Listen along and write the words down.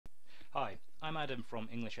I'm Adam from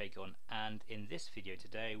English Acorn, and in this video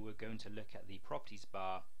today we're going to look at the properties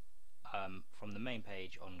bar from the main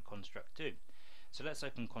page on Construct 2. So let's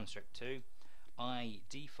open Construct 2. My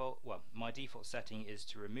default setting is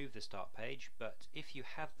to remove the start page, but if you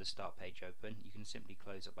have the start page open you can simply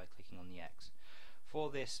close it by clicking on the X. For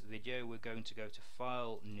this video we're going to go to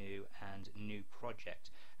File, New and New Project,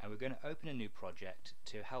 and we're going to open a new project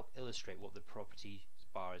to help illustrate what the properties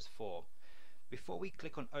bar is for. Before we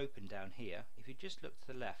click on Open down here, if you just look to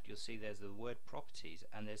the left you'll see there's the word Properties,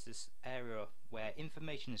 and there's this area where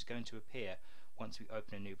information is going to appear once we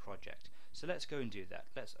open a new project. So let's go and do that.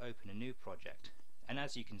 Let's open a new project, and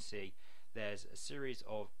as you can see there's a series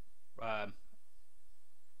of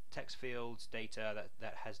text fields, data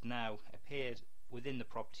that has now appeared within the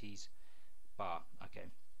Properties bar. Okay.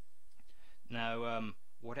 Now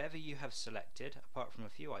whatever you have selected, apart from a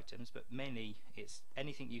few items, but mainly it's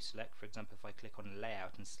anything you select. For example, if I click on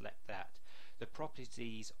Layout and select that, the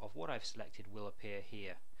properties of what I've selected will appear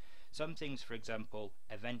here. Some things, for example,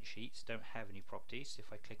 event sheets don't have any properties.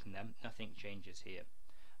 If I click on them, nothing changes here.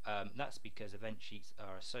 That's because event sheets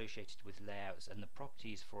are associated with layouts, and the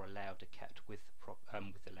properties for a layout are kept with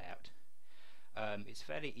the layout. It's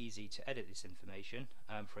fairly easy to edit this information.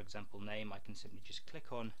 For example, name, I can simply just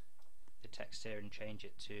click on the text here and change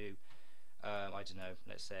it to I don't know,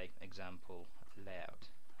 let's say example layout.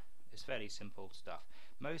 It's fairly simple stuff.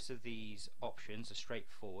 Most of these options are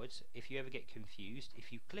straightforward. If you ever get confused,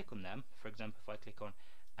 if you click on them, for example if I click on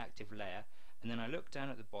active layer and then I look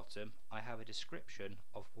down at the bottom, I have a description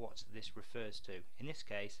of what this refers to. In this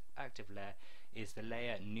case, active layer is the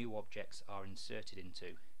layer new objects are inserted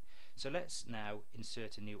into. So let's now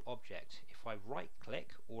insert a new object. If I right click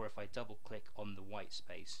or if I double click on the white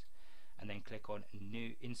space and then click on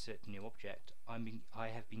new, insert new object, I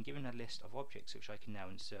have been given a list of objects which I can now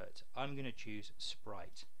insert. I'm going to choose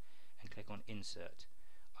sprite and click on insert.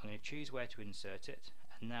 I'm going to choose where to insert it,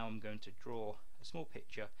 and now I'm going to draw a small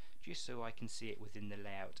picture just so I can see it within the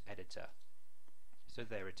layout editor. So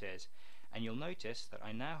there it is, and you'll notice that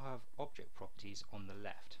I now have object properties on the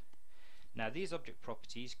left. Now these object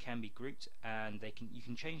properties can be grouped, and you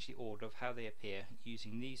can change the order of how they appear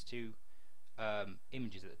using these two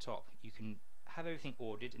images at the top. You can have everything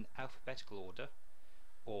ordered in alphabetical order,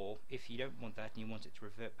 or if you don't want that and you want it to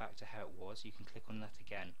revert back to how it was, you can click on that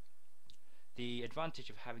again. The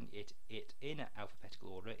advantage of having it in alphabetical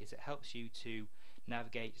order is it helps you to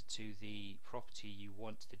navigate to the property you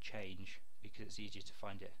want to change because it's easier to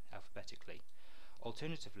find it alphabetically.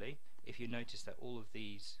 Alternatively, if you notice that all of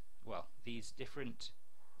these different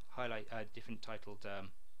different titled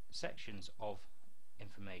sections of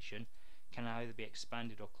information can either be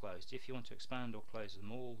expanded or closed. If you want to expand or close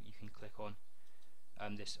them all, you can click on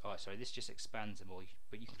this. Oh, sorry, this just expands them all,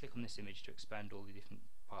 but you can click on this image to expand all the different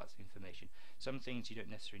parts of information. Some things you don't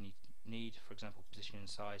necessarily need, for example, position and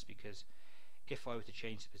size, because if I were to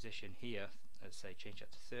change the position here, let's say change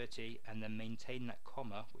that to 30, and then maintain that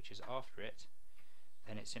comma, which is after it,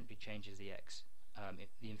 then it simply changes the X,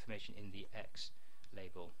 the information in the X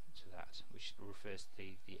label to that, which refers to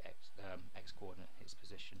the X coordinate, its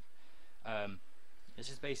position. This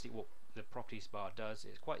is basically what the properties bar does.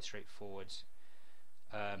 It's quite straightforward.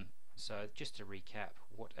 So just to recap,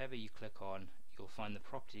 whatever you click on, you'll find the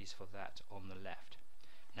properties for that on the left.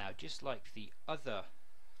 Now, just like the other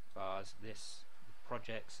bars, this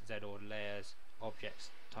projects, Z-order layers,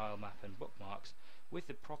 objects, tile map and bookmarks, with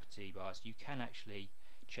the property bars you can actually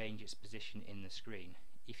change its position in the screen.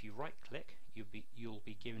 If you right click, you'll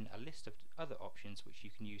be given a list of other options which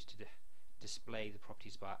you can use to display the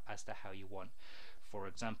properties bar as to how you want. For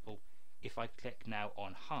example, if I click now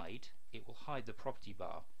on hide, it will hide the property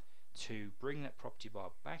bar. To bring that property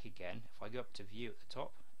bar back again, if I go up to view at the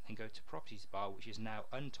top and go to properties bar, which is now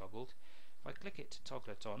untoggled, if I click it to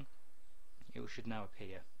toggle it on, it should now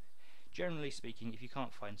appear. Generally speaking, if you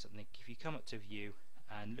can't find something, if you come up to view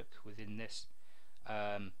and look within this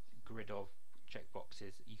grid of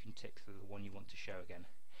checkboxes, you can tick through the one you want to show again.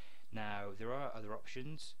 Now there are other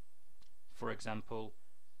options. For example,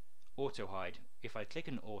 auto hide. If I click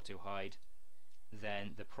on auto hide,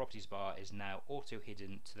 then the properties bar is now auto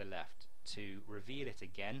hidden to the left. To reveal it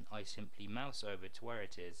again, I simply mouse over to where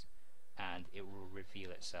it is and it will reveal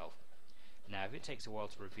itself. Now if it takes a while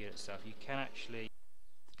to reveal itself, you can actually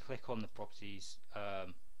click on the properties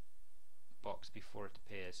box before it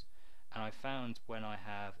appears, and I found when I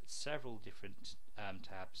have several different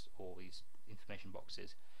tabs or these information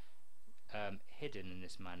boxes hidden in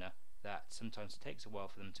this manner, that sometimes it takes a while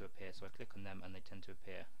for them to appear, so I click on them and they tend to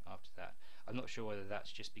appear after that. I'm not sure whether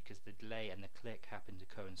that's just because the delay and the click happen to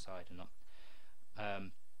coincide or not.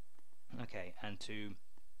 Okay, and to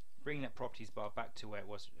bring that properties bar back to where it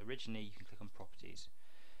was originally, you can click on properties.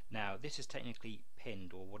 Now this is technically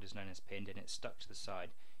pinned, or what is known as pinned, and it's stuck to the side.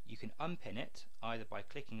 You can unpin it either by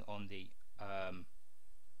clicking on the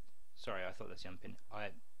sorry, I thought that's the unpin.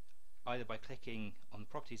 Either by clicking on the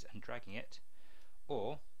properties and dragging it,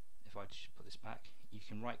 or if I just put this back, you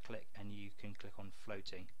can right click and you can click on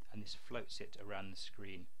floating, and this floats it around the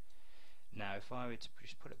screen. Now if I were to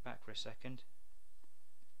just put it back for a second,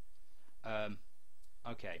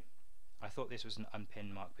 okay, I thought this was an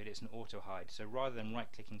unpin mark, but it's an auto hide. So rather than right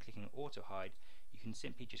clicking, clicking auto hide, you can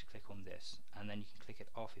simply just click on this, and then you can click it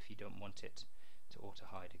off if you don't want it to auto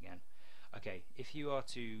hide again. Okay, if you want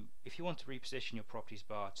to reposition your properties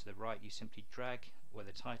bar to the right, you simply drag where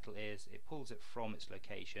the title is, it pulls it from its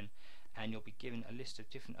location, and you'll be given a list of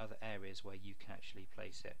different other areas where you can actually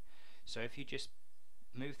place it. So if you just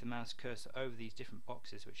move the mouse cursor over these different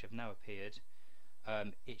boxes which have now appeared,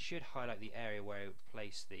 it should highlight the area where it would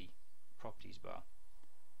place the properties bar.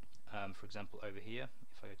 For example, over here,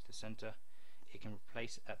 if I go to the center, it can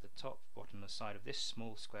replace it at the top, bottom, or side of this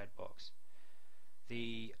small squared box.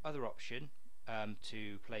 The other option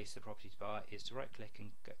to place the properties bar is to right click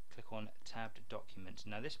and click on tabbed document.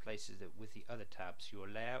 Now this places it with the other tabs, your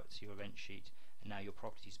layouts, your event sheet, and now your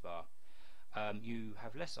properties bar. You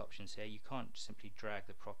have less options here. You can't simply drag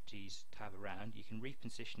the properties tab around. You can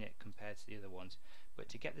reposition it compared to the other ones, but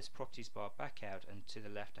to get this properties bar back out and to the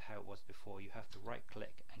left of how it was before, you have to right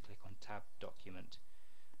click and click on tab document,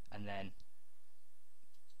 and then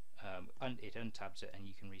it untabs it and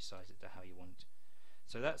you can resize it to how you want.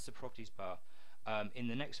 So that's the properties bar. In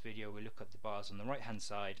the next video we'll look at the bars on the right hand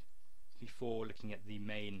side before looking at the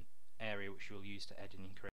main area which you'll use to edit and create